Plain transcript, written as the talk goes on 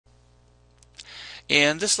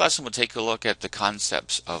In this lesson, we'll take a look at the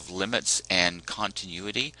concepts of limits and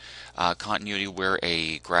continuity. Continuity where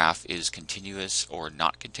a graph is continuous or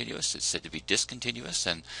not continuous. It's said to be discontinuous,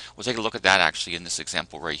 and we'll take a look at that actually in this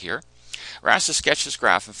example right here. We're asked to sketch this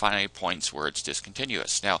graph and find any points where it's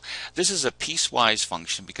discontinuous. Now, this is a piecewise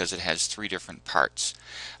function because it has three different parts.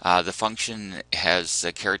 The function has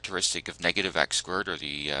the characteristic of negative x squared, or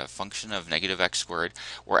the function of negative x squared,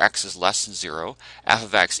 where x is less than 0, f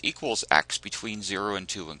of x equals x between 0 and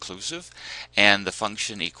 2 inclusive, and the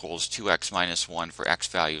function equals 2x minus 1 for x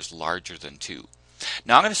values larger than 2.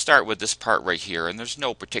 Now I'm going to start with this part right here, and there's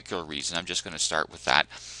no particular reason. I'm just going to start with that.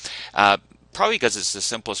 Probably because it's the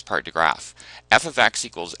simplest part to graph. F of x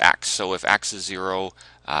equals x, so if x is 0,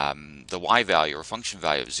 the y value or function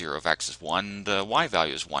value is 0. If x is 1, the y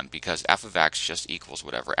value is 1, because f of x just equals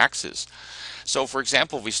whatever x is. So for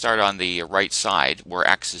example, if we start on the right side where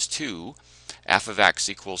x is 2, f of x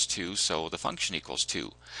equals 2, so the function equals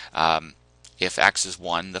 2. If x is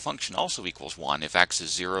 1, the function also equals 1. If x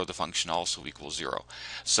is 0, the function also equals 0.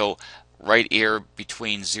 So right here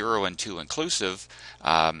between 0 and 2 inclusive,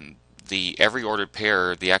 every ordered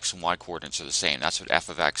pair, the x and y coordinates are the same. That's what f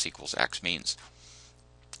of x equals x means.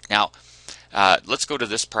 Now, let's go to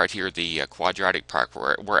this part here, the quadratic part,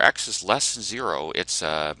 where x is less than 0. It's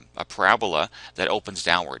a parabola that opens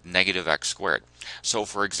downward, negative x squared. So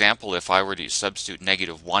for example, if I were to substitute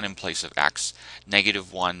negative 1 in place of x,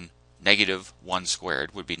 negative 1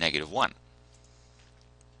 squared would be negative 1.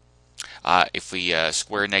 If we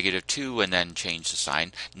square negative 2 and then change the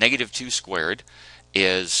sign, negative 2 squared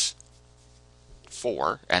is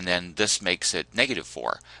 4, and then this makes it negative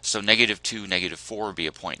 4. So negative 2, negative 4 would be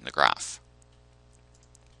a point in the graph.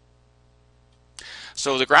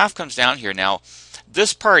 So the graph comes down here. Now,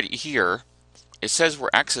 this part here, it says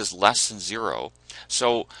where x is less than 0.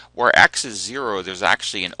 So where x is 0, there's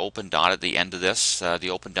actually an open dot at the end of this.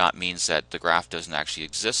 The open dot means that the graph doesn't actually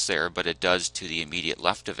exist there, but it does to the immediate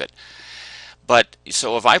left of it. But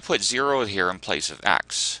so if I put 0 here in place of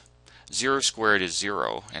x, 0 squared is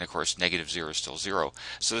 0, and of course negative 0 is still 0.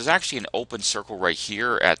 So there's actually an open circle right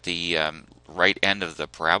here at the right end of the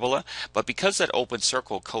parabola, but because that open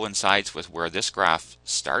circle coincides with where this graph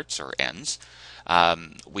starts or ends,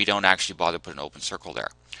 we don't actually bother to put an open circle there.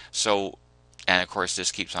 So, and of course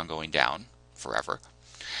this keeps on going down forever.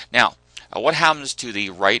 Now, what happens to the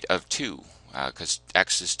right of 2? Because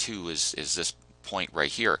x is 2 is this point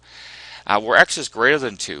right here. Where x is greater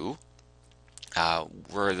than 2,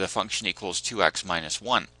 where the function equals 2x minus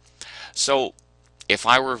 1. So if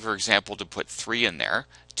I were, for example, to put 3 in there,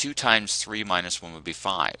 2 times 3 minus 1 would be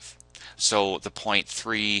 5. So the point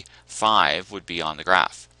 3, 5 would be on the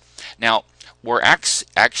graph. Now, where x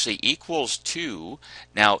actually equals 2,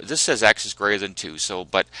 now this says x is greater than 2,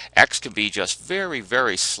 but x can be just very,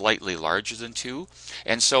 very slightly larger than 2.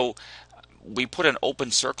 And so we put an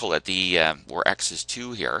open circle at the where x is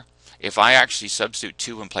 2 here. If I actually substitute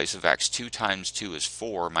 2 in place of x, 2 times 2 is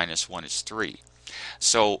 4, minus 1 is 3.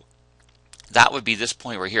 So that would be this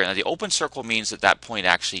point right here. Now the open circle means that that point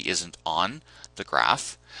actually isn't on the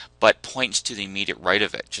graph, but points to the immediate right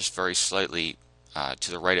of it, just very slightly to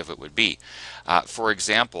the right of it would be. For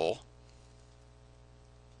example,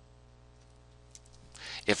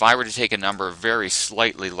 if I were to take a number very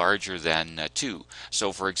slightly larger than 2,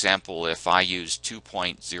 so for example, if I use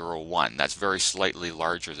 2.01, that's very slightly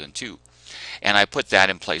larger than 2, and I put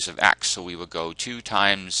that in place of x, so we would go 2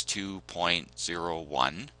 times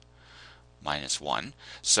 2.01 minus 1,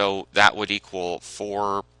 so that would equal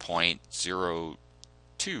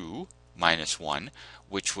 4.02 minus 1,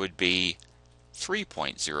 which would be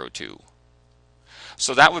 3.02.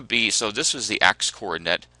 So that would be, so this was the x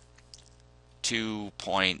coordinate,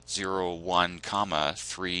 2.01 comma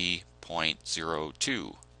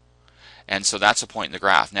 3.02, and so that's a point in the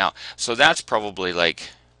graph. Now, so that's probably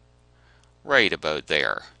like right about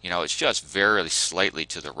there. You know, it's just very slightly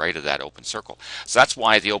to the right of that open circle. So that's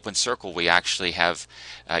why the open circle, we actually have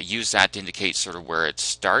used that to indicate sort of where it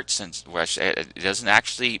starts, and it doesn't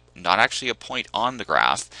actually, not actually a point on the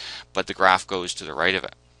graph, but the graph goes to the right of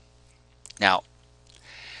it. Now,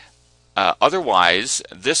 otherwise,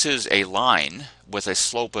 this is a line with a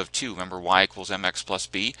slope of 2. Remember, y equals mx plus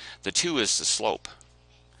b? The 2 is the slope.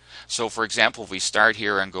 So for example, if we start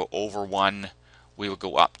here and go over 1, we would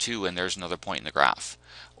go up 2, and there's another point in the graph.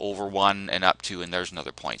 Over 1 and up 2, and there's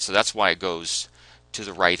another point. So that's why it goes to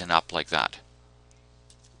the right and up like that.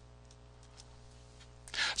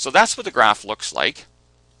 So that's what the graph looks like.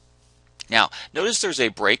 Now, notice there's a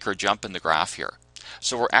break or jump in the graph here.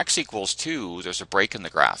 So where x equals 2, there's a break in the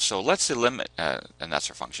graph. So let's limit, and that's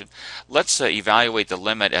our function. Let's evaluate the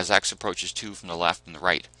limit as x approaches 2 from the left and the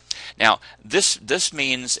right. Now, this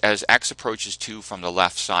means as x approaches 2 from the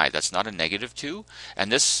left side. That's not a negative 2,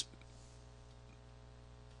 and this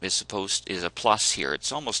is a plus here.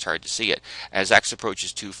 It's almost hard to see it as x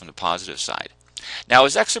approaches 2 from the positive side. Now,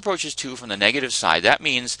 as x approaches 2 from the negative side, that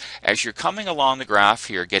means as you're coming along the graph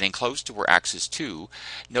here, getting close to where x is 2,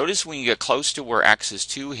 notice when you get close to where x is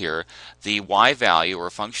 2 here, the y value or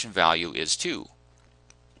function value is 2.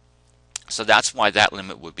 So that's why that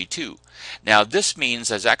limit would be 2. Now, this means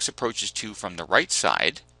as x approaches 2 from the right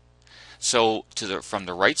side, so from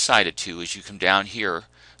the right side of 2, as you come down here,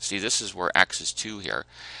 see this is where x is 2 here,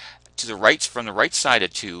 to the right, from the right side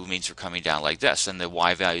of 2 means we're coming down like this, and the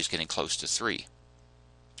y value is getting close to 3.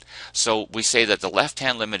 So we say that the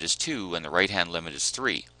left-hand limit is 2 and the right-hand limit is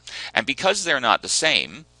 3. And because they're not the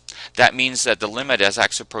same, that means that the limit as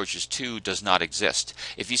x approaches 2 does not exist.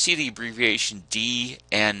 If you see the abbreviation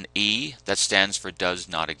DNE, that stands for does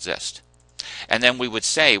not exist. And then we would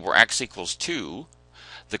say where x equals 2,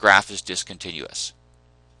 the graph is discontinuous.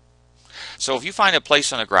 So if you find a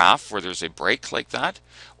place on a graph where there's a break like that,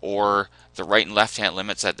 or the right and left hand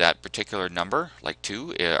limits at that particular number, like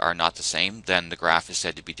 2, are not the same, then the graph is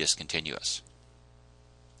said to be discontinuous.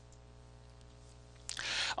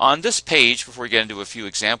 On this page, before we get into a few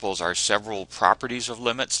examples, are several properties of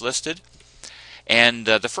limits listed. And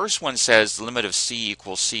the first one says the limit of c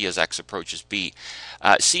equals c as x approaches b.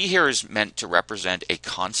 C here is meant to represent a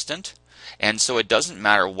constant. And so it doesn't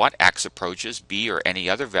matter what x approaches, b or any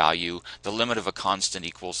other value, the limit of a constant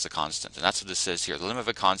equals the constant. And that's what this says here. The limit of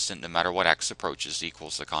a constant, no matter what x approaches,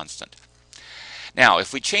 equals the constant. Now,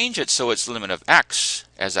 if we change it so it's the limit of x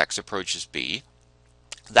as x approaches b,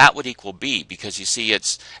 that would equal b, because you see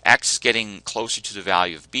it's x is getting closer to the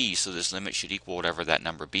value of b, so this limit should equal whatever that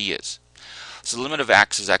number b is. So the limit of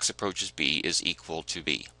x as x approaches b is equal to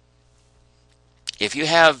b. If you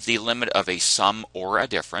have the limit of a sum or a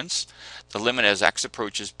difference, the limit as x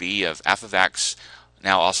approaches b of f of x,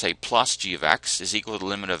 now I'll say plus g of x, is equal to the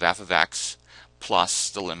limit of f of x plus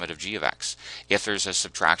the limit of g of x. If there's a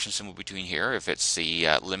subtraction symbol between here, if it's the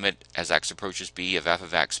limit as x approaches b of f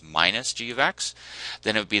of x minus g of x,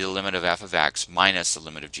 then it would be the limit of f of x minus the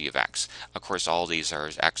limit of g of x. Of course, all these are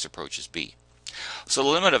as x approaches b. So the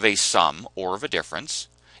limit of a sum or of a difference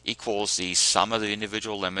equals the sum of the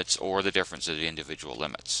individual limits or the difference of the individual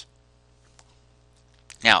limits.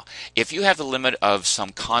 Now, if you have the limit of some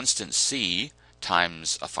constant c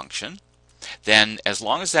times a function, then as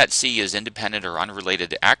long as that c is independent or unrelated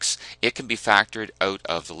to x, it can be factored out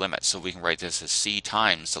of the limit. So we can write this as c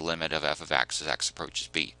times the limit of f of x as x approaches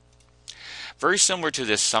b. Very similar to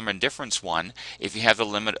this sum and difference one, if you have the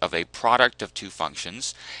limit of a product of two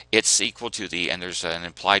functions, it's equal to the, and there's an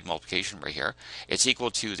implied multiplication right here, it's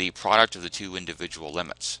equal to the product of the two individual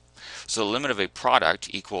limits. So the limit of a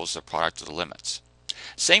product equals the product of the limits.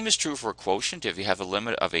 Same is true for a quotient. If you have the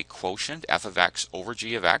limit of a quotient, f of x over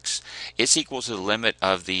g of x, it's equal to the limit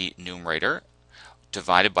of the numerator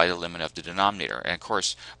divided by the limit of the denominator. And of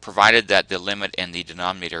course, provided that the limit in the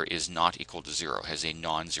denominator is not equal to 0, has a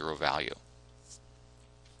non-zero value.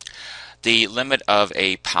 The limit of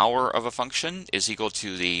a power of a function is equal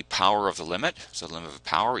to the power of the limit. So the limit of a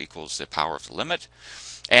power equals the power of the limit.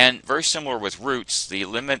 And very similar with roots, the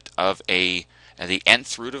limit of the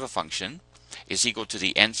nth root of a function is equal to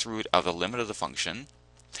the nth root of the limit of the function.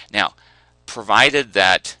 Now, provided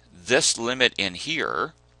that this limit in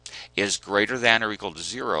here is greater than or equal to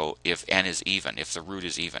 0 if n is even, if the root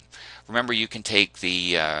is even. Remember, you can take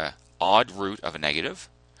the odd root of a negative,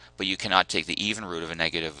 but you cannot take the even root of a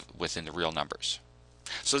negative within the real numbers.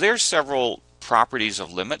 So there's several properties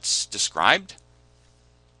of limits described.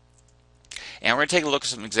 And we're going to take a look at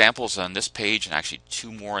some examples on this page and actually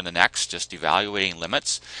two more in the next, just evaluating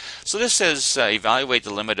limits. So this says evaluate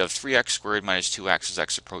the limit of 3x squared minus 2x as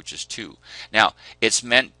x approaches 2. Now, it's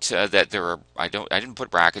meant that there are, I didn't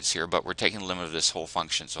put brackets here, but we're taking the limit of this whole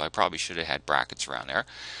function, so I probably should have had brackets around there.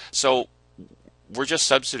 So we're just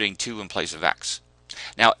substituting 2 in place of x.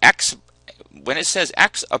 Now, x, when it says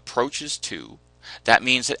x approaches 2, that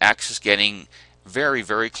means that x is getting very,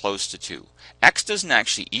 very close to 2. X doesn't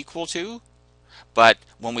actually equal 2, but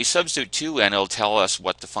when we substitute 2 in, it'll tell us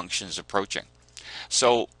what the function is approaching.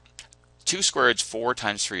 So 2 squared is 4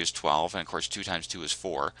 times 3 is 12, and of course 2 times 2 is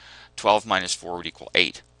 4. 12 minus 4 would equal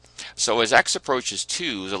 8. So as x approaches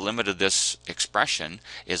 2, the limit of this expression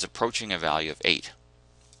is approaching a value of 8.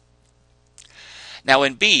 Now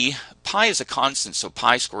in B, pi is a constant, so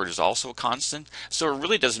pi squared is also a constant. So it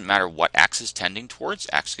really doesn't matter what x is tending towards.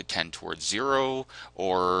 X could tend towards 0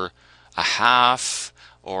 or a half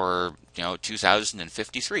or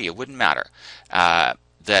 2053. It wouldn't matter.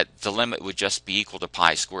 that the limit would just be equal to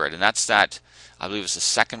pi squared. And that's that, I believe it's the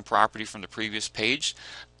second property from the previous page.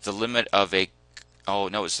 The limit of a, oh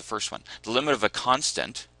no, it's the first one. The limit of a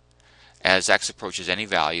constant as x approaches any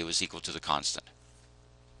value is equal to the constant.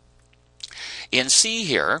 In C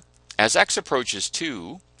here, as x approaches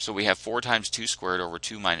 2, so we have 4 times 2 squared over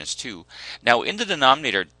 2 minus 2. Now in the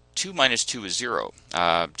denominator, 2 minus 2 is 0.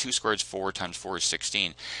 2 squared is 4 times 4 is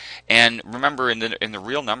 16. And remember, in the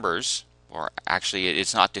real numbers, or actually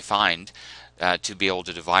it's not defined to be able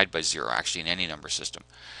to divide by 0, actually, in any number system.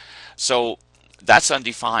 So that's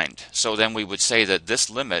undefined. So then we would say that this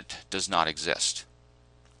limit does not exist.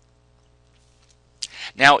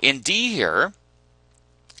 Now in D here,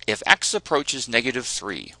 if x approaches negative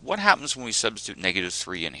 3, what happens when we substitute negative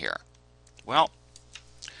 3 in here? Well,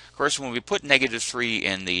 of course, when we put negative 3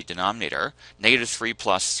 in the denominator, negative 3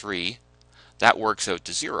 plus 3, that works out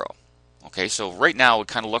to 0. Okay, so right now it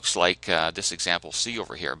kind of looks like this example C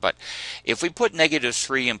over here. But if we put negative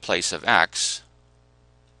 3 in place of x,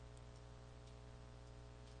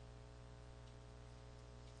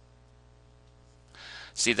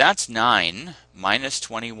 see, that's 9 minus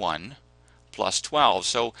 21 plus 12.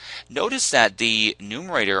 So notice that the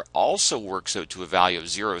numerator also works out to a value of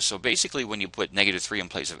 0. So basically when you put negative 3 in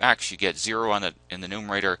place of x, you get 0 in the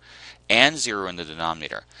numerator and 0 in the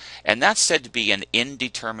denominator. And that's said to be an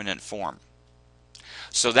indeterminate form.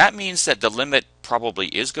 So that means that the limit probably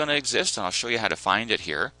is going to exist, and I'll show you how to find it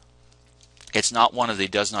here. It's not one of the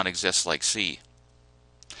does not exist like C.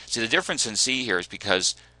 See, the difference in C here is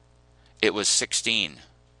because it was 16.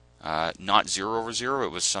 Not 0 over 0,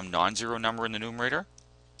 it was some non-zero number in the numerator.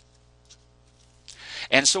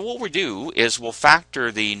 And so what we'll do is we'll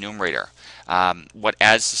factor the numerator. What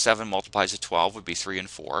adds to 7 multiplies to 12 would be 3 and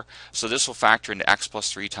 4. So this will factor into x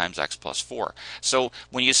plus 3 times x plus 4. So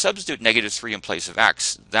when you substitute negative 3 in place of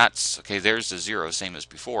x, that's, okay, there's the 0, same as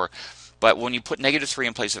before. But when you put negative 3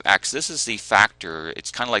 in place of x, this is the factor.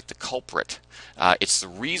 It's kind of like the culprit. It's the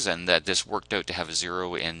reason that this worked out to have a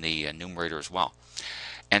 0 in the numerator as well.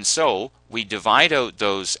 And so we divide out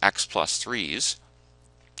those x plus 3's,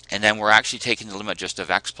 and then we're actually taking the limit just of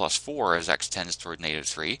x plus 4 as x tends toward negative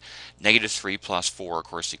 3. Negative 3 plus 4, of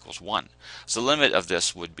course, equals 1. So the limit of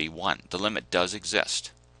this would be 1. The limit does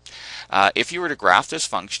exist. If you were to graph this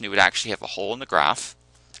function, it would actually have a hole in the graph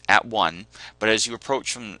at 1, but as you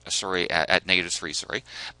approach from, at negative 3,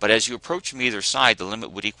 but as you approach from either side, the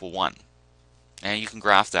limit would equal 1. And you can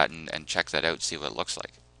graph that and check that out, see what it looks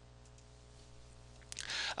like.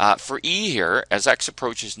 For E here, as x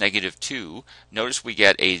approaches negative 2, notice we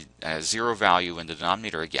get a 0 value in the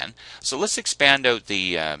denominator again. So let's expand out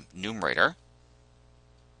the numerator.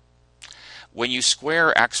 When you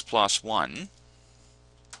square x plus 1,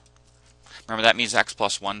 remember that means x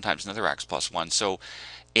plus 1 times another x plus 1. So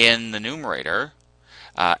in the numerator,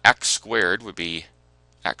 x squared would be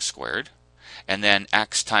x squared. And then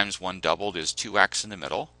x times 1 doubled is 2x in the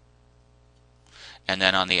middle. And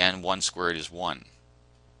then on the end, 1 squared is 1.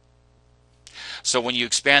 So when you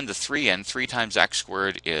expand the 3 in, 3 times x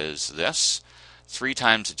squared is this. 3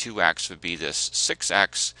 times the 2x would be this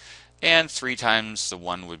 6x. And 3 times the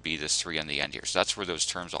 1 would be this 3 on the end here. So that's where those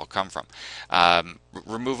terms all come from.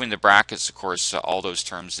 Removing the brackets, of course, all those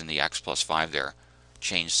terms in the x plus 5 there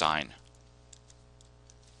change sign.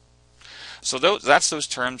 So that's those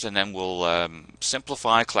terms, and then we'll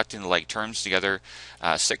simplify, collecting the like terms together.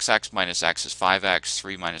 6x minus x is 5x,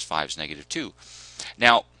 3 minus 5 is negative 2.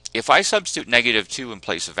 Now, if I substitute negative 2 in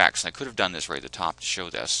place of x, and I could have done this right at the top to show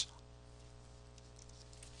this,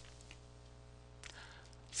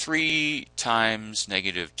 3 times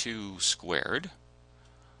negative 2 squared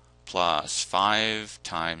plus 5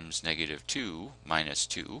 times negative 2 minus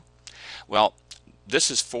 2. Well, this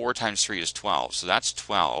is 4 times 3 is 12, so that's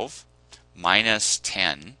 12 minus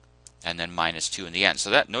 10, and then minus 2 in the end. So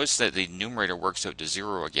that, notice that the numerator works out to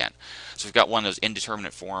 0 again. So we've got one of those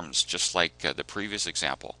indeterminate forms, just like the previous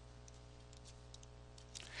example.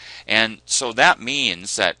 And so that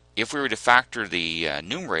means that if we were to factor the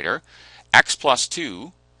numerator, x plus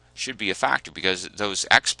 2 should be a factor, because those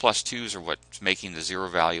x plus 2's are what's making the 0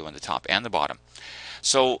 value on the top and the bottom.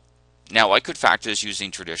 So now I could factor this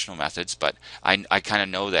using traditional methods, but I kind of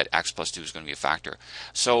know that x plus 2 is going to be a factor.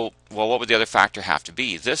 So, well, what would the other factor have to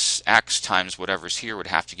be? This x times whatever's here would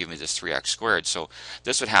have to give me this 3x squared. So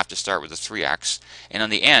this would have to start with a 3x. And on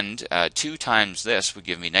the end, 2 times this would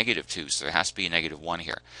give me negative 2. So there has to be a negative 1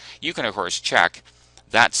 here. You can, of course, check.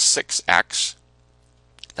 That's 6x.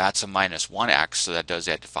 That's a minus 1x, so that does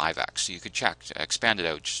add to 5x. So you could check, expand it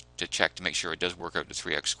out just to check to make sure it does work out to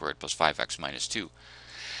 3x squared plus 5x minus 2.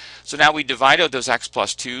 So now we divide out those x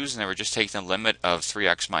plus 2's, and then we're just taking the limit of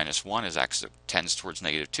 3x minus 1 as x tends towards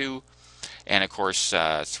negative 2. And of course,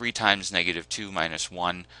 3 times negative 2 minus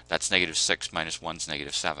 1, that's negative 6 minus 1 is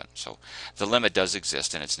negative 7. So the limit does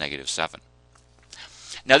exist, and it's negative 7.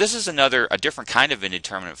 Now this is a different kind of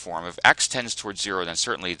indeterminate form. If x tends towards 0, then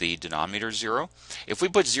certainly the denominator is 0. If we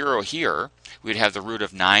put 0 here, we'd have the root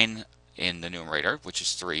of 9 in the numerator, which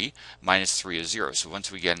is 3, minus 3 is 0. So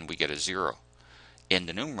once we get a 0 in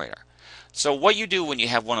the numerator. So what you do when you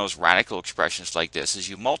have one of those radical expressions like this is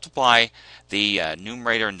you multiply the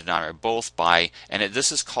numerator and denominator both by, and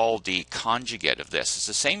this is called the conjugate of this. It's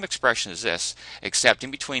the same expression as this, except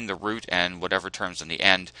in between the root and whatever terms in the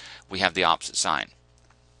end, we have the opposite sign.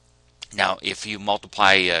 Now, if you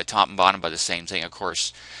multiply top and bottom by the same thing, of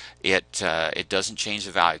course, it doesn't change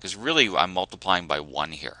the value, because really I'm multiplying by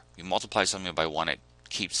 1 here. You multiply something by 1, it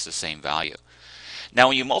keeps the same value. Now,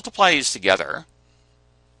 when you multiply these together,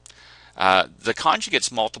 the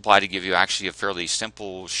conjugates multiply to give you actually a fairly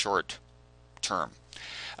simple short term.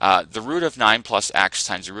 The root of 9 plus x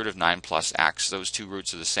times the root of 9 plus x, those two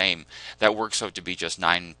roots are the same. That works out to be just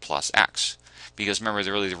 9 plus x. Because remember,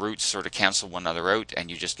 the roots sort of cancel one another out, and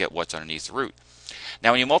you just get what's underneath the root.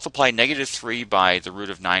 Now when you multiply negative 3 by the root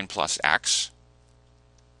of 9 plus x,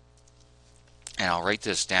 and I'll write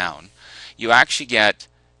this down, you actually get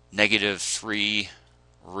negative 3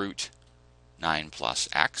 root 9 plus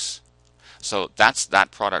x. So that's that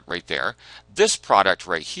product right there. This product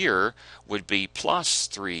right here would be plus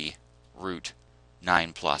 3 root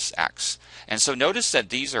 9 plus x. And so notice that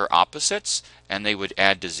these are opposites, and they would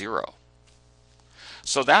add to 0.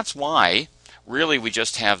 So that's why really we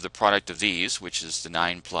just have the product of these, which is the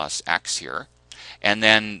 9 plus x here. And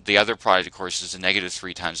then the other product, of course, is the negative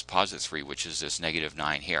 3 times positive 3, which is this negative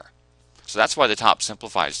 9 here. So that's why the top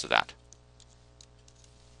simplifies to that.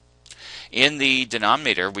 In the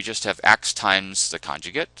denominator, we just have x times the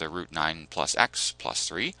conjugate, the root 9 plus x plus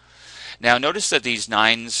 3. Now notice that these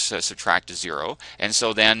 9's subtract to 0, and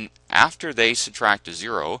so then after they subtract to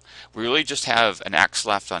 0, we really just have an x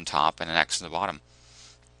left on top and an x on the bottom.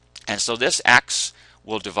 And so this x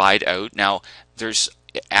will divide out. Now there's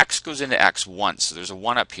x goes into x once, so there's a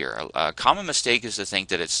 1 up here. A common mistake is to think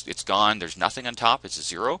that it's gone, there's nothing on top, it's a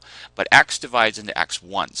 0, but x divides into x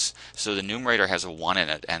once, so the numerator has a 1 in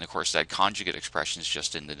it, and of course that conjugate expression is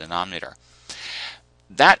just in the denominator.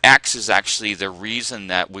 That x is actually the reason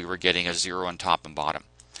that we were getting a 0 on top and bottom,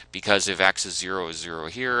 because if x is 0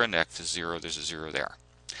 here, and x is 0, there's a 0 there.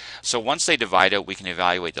 So once they divide out, we can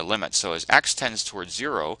evaluate the limit. So as x tends towards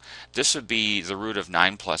 0, this would be the root of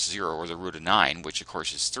 9 plus 0, or the root of 9, which of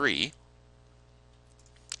course is 3.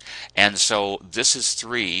 And so this is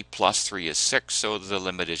 3 plus 3 is 6, so the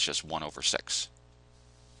limit is just 1 over 6.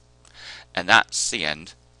 And that's the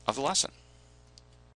end of the lesson.